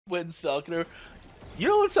wins Falconer. You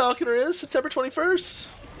know what Falconer is? September 21st?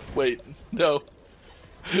 Wait, no.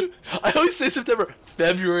 I always say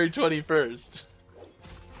February 21st.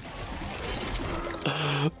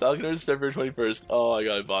 Falconer is February 21st. Oh my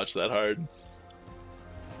god, I botched that hard.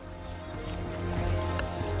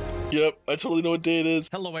 Yep, I totally know what day it is.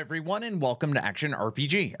 Hello everyone and welcome to Action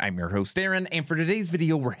RPG. I'm your host Aaron, and for today's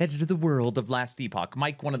video we're headed to the world of Last Epoch.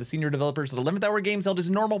 Mike, one of the senior developers of 11th Hour Games, held his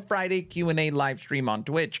normal Friday Q&A live stream on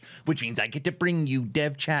Twitch, which means I get to bring you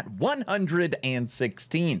Dev Chat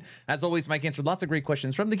 116. As always, Mike answered lots of great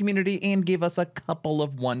questions from the community and gave us a couple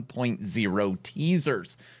of 1.0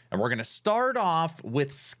 teasers. And we're going to start off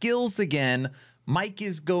with skills again. Mike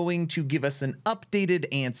is going to give us an updated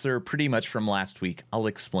answer pretty much from last week. I'll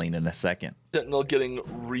explain in a second. Sentinel getting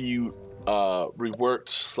reworked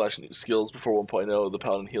 / new skills before 1.0, the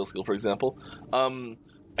Paladin heal skill, for example. I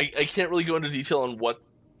can't really go into detail on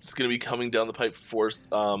what's going to be coming down the pipe for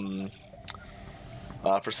Sentinel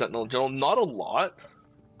in general. Not a lot.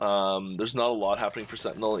 There's not a lot happening for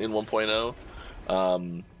Sentinel in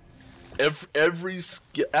 1.0. Every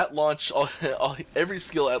skill at launch, every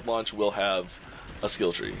skill at launch will have a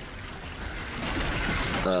skill tree.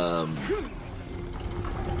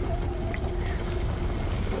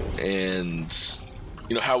 And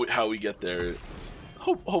you know how we get there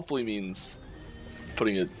hopefully means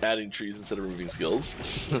adding trees instead of removing skills.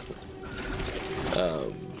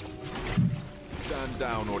 Stand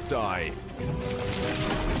down or die.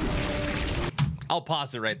 I'll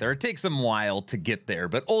pause it right there. It takes them a while to get there,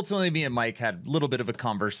 but ultimately me and Mike had a little bit of a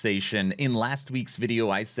conversation. In last week's video,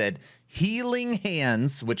 I said Healing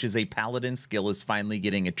Hands, which is a paladin skill, is finally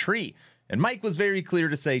getting a tree. And Mike was very clear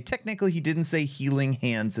to say, technically he didn't say Healing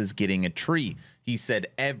Hands is getting a tree. He said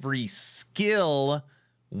every skill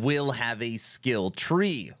will have a skill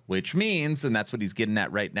tree, which means, and that's what he's getting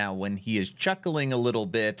at right now when he is chuckling a little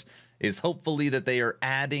bit, is hopefully that they are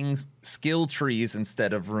adding skill trees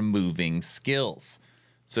instead of removing skills.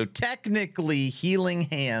 So technically, Healing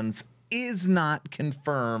Hands is not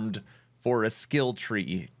confirmed for a skill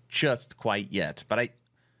tree just quite yet. But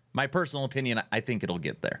my personal opinion, I think it'll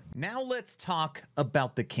get there. Now let's talk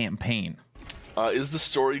about the campaign. Is the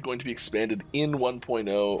story going to be expanded in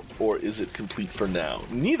 1.0, or is it complete for now?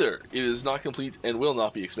 Neither. It is not complete and will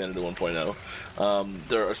not be expanded in 1.0.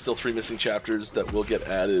 There are still 3 missing chapters that will get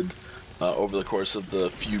added over the course of the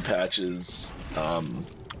few patches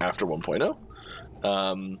after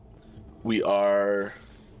 1.0. We are,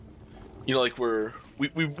 you know, like we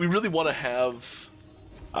really want to have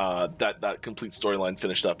that complete storyline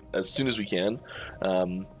finished up as soon as we can,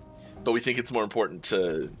 but we think it's more important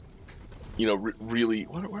to, you know, really.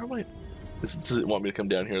 Where am I? Does it want me to come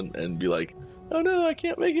down here and be like, oh no, I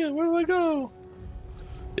can't make it. Where do I go?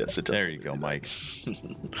 Yes, it does. There you go, Mike.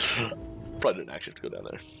 Probably didn't actually have to go down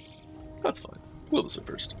there. That's fine. We'll listen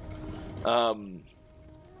first. Yeah,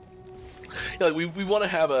 like we want to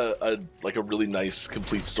have a really nice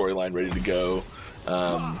complete storyline ready to go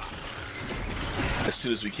as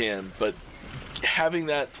soon as we can, but having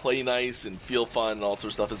that play nice and feel fun and all sorts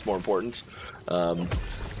of stuff is more important.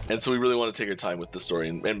 And so we really want to take our time with the story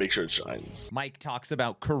and make sure it shines. Mike talks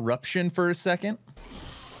about corruption for a second.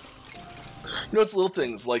 You know, it's little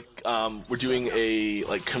things like we're doing a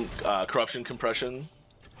corruption compression.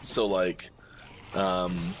 So like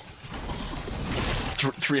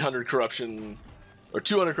 300 corruption or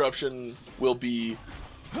 200 corruption will be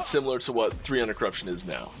similar to what 300 corruption is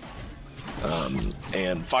now.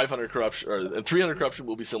 And 500 corruption and 300 corruption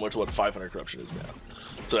will be similar to what 500 corruption is now.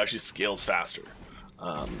 So it actually scales faster.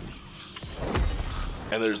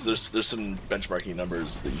 And there's some benchmarking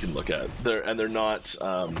numbers that you can look at there, and they're not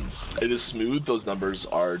it is smooth. Those numbers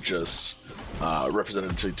are just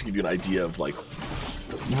represented to give you an idea of like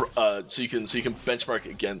so you can benchmark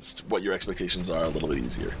against what your expectations are a little bit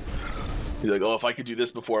easier. You're like, oh, if I could do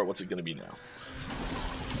this before, what's it going to be now?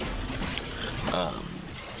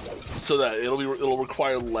 So that it'll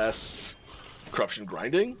require less corruption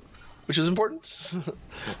grinding, which is important.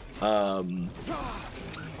 And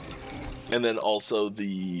then also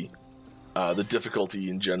the difficulty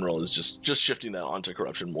in general is just shifting that onto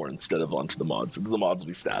corruption more instead of onto the mods. The mods will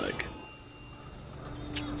be static.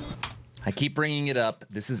 I keep bringing it up.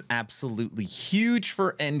 This is absolutely huge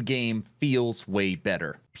for endgame. Feels way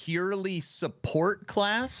better. Purely support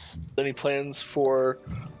class. Any plans for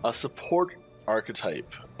a support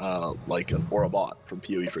archetype, like an or a bot from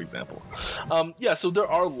PoE, for example? Yeah, so there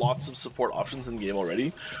are lots of support options in the game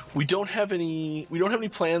already. We don't have any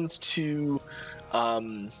plans to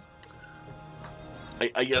I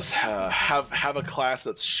guess have a class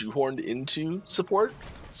that's shoehorned into support.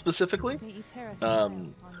 specifically.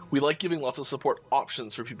 We like giving lots of support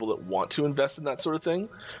options for people that want to invest in that sort of thing.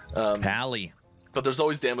 Pally. But there's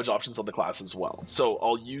always damage options on the class as well. So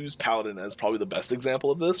I'll use Paladin as probably the best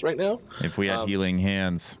example of this right now. If we had Healing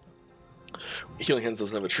Hands. Healing Hands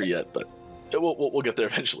doesn't have a tree yet, but we'll get there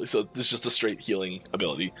eventually. So this is just a straight healing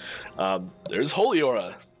ability. There's Holy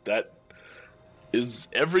Aura. That is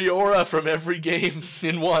every aura from every game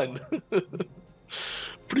in one.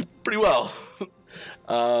 pretty well.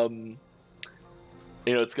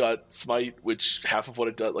 It's got Smite, which half of what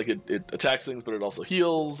it does, like it attacks things, but it also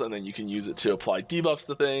heals, and then you can use it to apply debuffs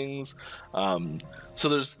to things. So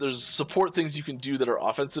there's support things you can do that are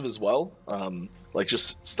offensive as well, like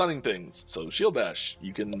just stunning things. So Shield Bash,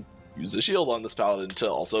 you can use a shield on this paladin to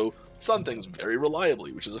also stun things very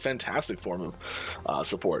reliably, which is a fantastic form of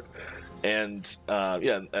support. And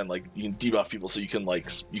and like you can debuff people, so you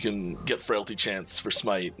can get frailty chance for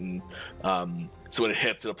Smite, and so when it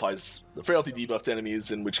hits, it applies the frailty debuff to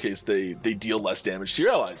enemies, in which case they deal less damage to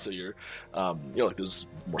your allies. So you're like there's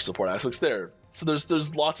more support aspects there. So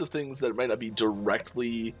there's lots of things that might not be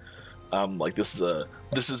directly like this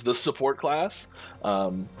is the support class,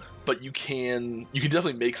 but you can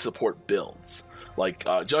definitely make support builds. Like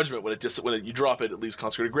Judgment, when you drop it, it leaves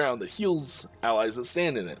consecrated ground that heals allies that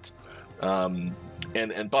stand in it.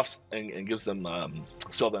 And buffs and gives them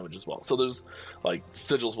spell damage as well. So there's like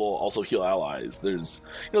sigils will also heal allies. There's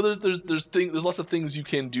lots of things you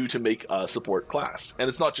can do to make a support class, and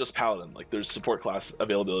it's not just Paladin. Like there's support class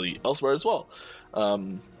availability elsewhere as well.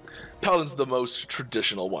 Paladin's the most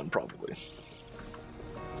traditional one, probably.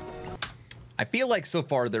 I feel like so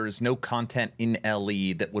far there is no content in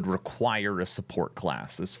LE that would require a support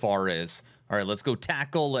class, as far as, all right, let's go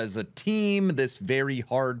tackle as a team this very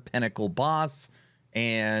hard pinnacle boss,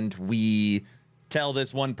 and we tell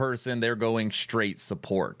this one person they're going straight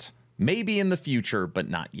support. Maybe in the future, but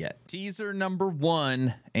not yet. Teaser number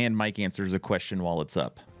 1, and Mike answers a question while it's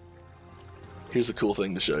up. Here's a cool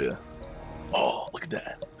thing to show you. Oh, look at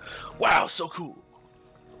that. Wow, so cool.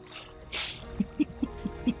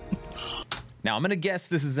 Now, I'm going to guess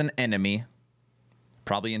this is an enemy,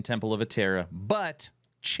 probably in Temple of Aetera, but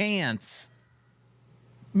chance,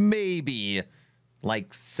 maybe,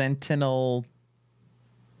 like Sentinel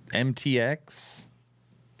MTX?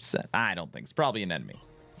 I don't think it's probably an enemy.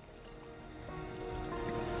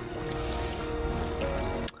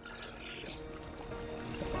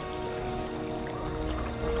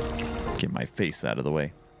 Get my face out of the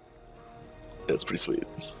way. That's pretty sweet.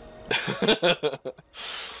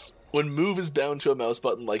 When move is bound to a mouse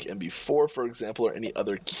button like MB4, for example, or any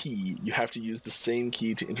other key, you have to use the same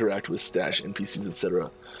key to interact with stash, NPCs, etc.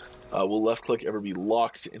 Will left click ever be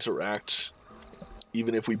locked to interact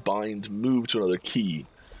even if we bind move to another key?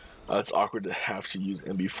 It's awkward to have to use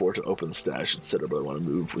MB4 to open stash, etc., but I want to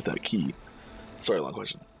move with that key. Sorry, long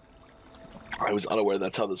question. I was unaware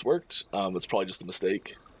that's how this worked. It's probably just a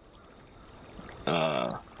mistake.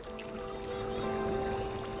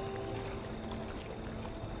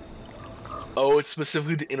 Oh, it's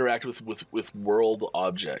specifically to interact with world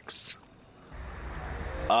objects.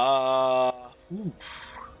 Ooh.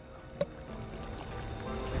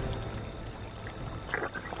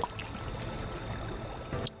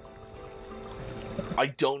 I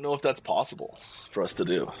don't know if that's possible for us to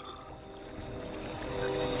do.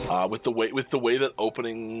 With the way that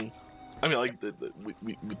opening, I mean, like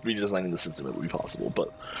redesigning the system, it would be possible,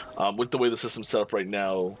 but with the way the system's set up right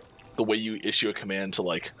now, the way you issue a command to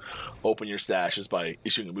like open your stash is by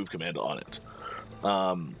issuing a move command on it.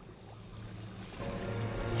 I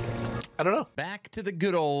don't know. Back to the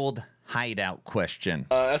good old hideout question.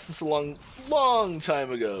 I asked this a long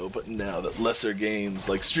time ago, but now that lesser games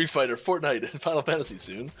like Street Fighter, Fortnite, and Final Fantasy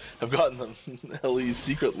soon have gotten them LE's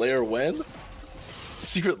secret lair when?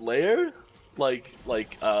 Secret lair? Like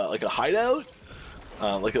a hideout?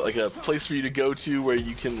 Like a place for you to go to where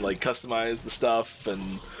you can like customize the stuff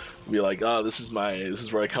and be like, oh, this is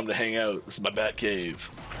where I come to hang out. This is my bat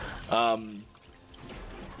cave.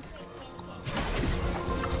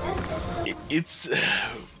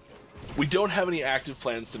 We don't have any active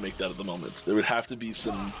plans to make that at the moment. There would have to be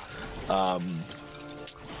some a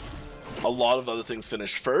lot of other things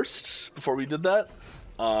finished first before we did that.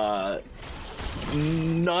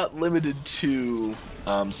 Not limited to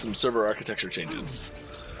some server architecture changes.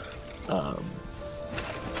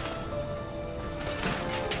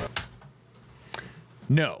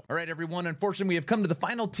 No. All right, everyone. Unfortunately, we have come to the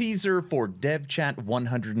final teaser for Dev Chat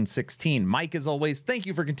 116. Mike, as always, thank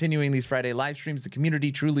you for continuing these Friday live streams. The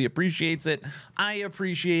community truly appreciates it. I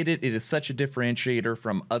appreciate it. It is such a differentiator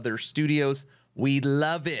from other studios. We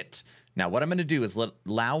love it. Now, what I'm going to do is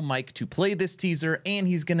allow Mike to play this teaser, and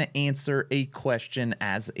he's going to answer a question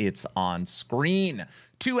as it's on screen.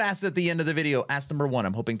 2 asks at the end of the video. Ask number 1,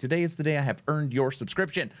 I'm hoping today is the day I have earned your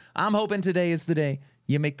subscription. I'm hoping today is the day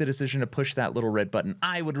you make the decision to push that little red button.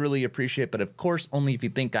 I would really appreciate it, but of course, only if you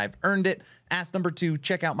think I've earned it. Ask number 2,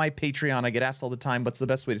 check out my Patreon. I get asked all the time, what's the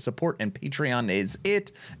best way to support? And Patreon is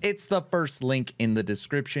it. It's the first link in the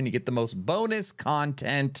description. You get the most bonus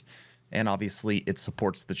content, and obviously it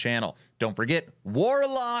supports the channel. Don't forget,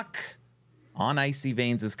 Warlock on Icy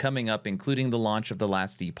Veins is coming up, including the launch of the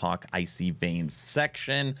last Epoch Icy Veins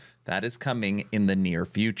section. That is coming in the near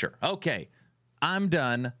future. Okay, I'm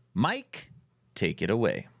done. Mike, take it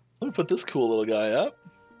away. Let me put this cool little guy up.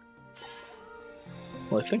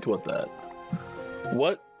 Well, I think about that.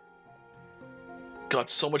 What got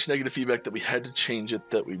so much negative feedback that we had to change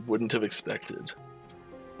it that we wouldn't have expected?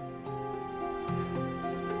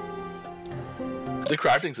 The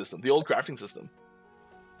crafting system, the old crafting system.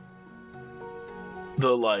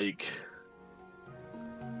 And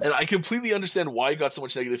I completely understand why it got so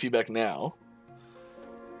much negative feedback now.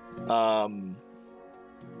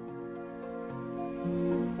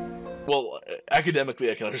 Well, academically,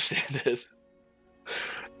 I can understand it.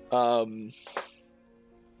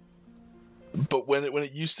 But when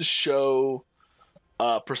it used to show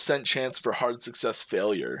percent chance for hard success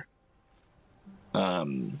failure,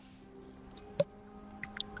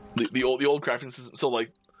 the old crafting system. So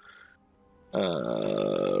like,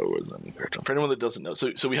 where's that new character? For anyone that doesn't know,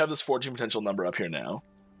 so we have this forging potential number up here now.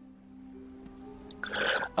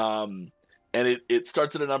 And it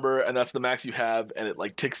starts at a number, and that's the max you have, and it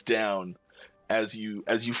like ticks down as you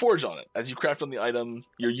forge on it. As you craft on the item,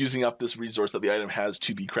 you're using up this resource that the item has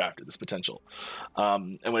to be crafted, this potential.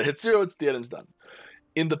 And when it hits 0, the item's done.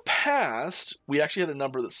 In the past, we actually had a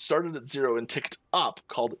number that started at 0 and ticked up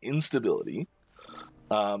called instability.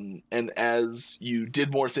 And as you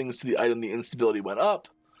did more things to the item, the instability went up.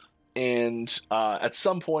 And at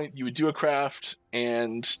some point, you would do a craft,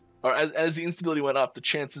 or as the instability went up, the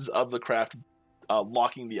chances of the craft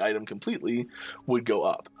locking the item completely would go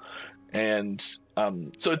up. And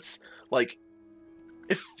so it's like,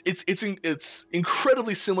 it's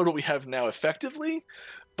incredibly similar to what we have now effectively,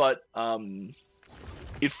 but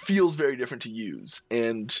it feels very different to use.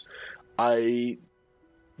 And I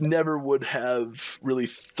never would have really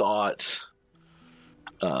thought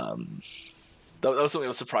that was something I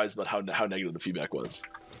was surprised about how negative the feedback was.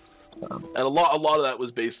 And a lot of that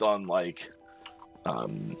was based on like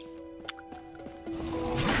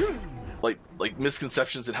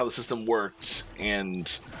misconceptions in how the system worked,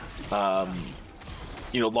 and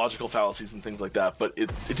logical fallacies and things like that. But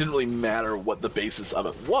it didn't really matter what the basis of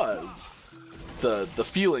it was. The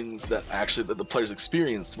feelings that the players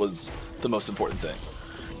experienced was the most important thing.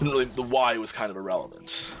 The why was kind of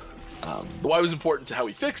irrelevant. The why was important to how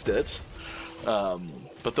we fixed it,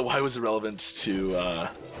 but the why was irrelevant to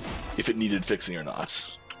if it needed fixing or not.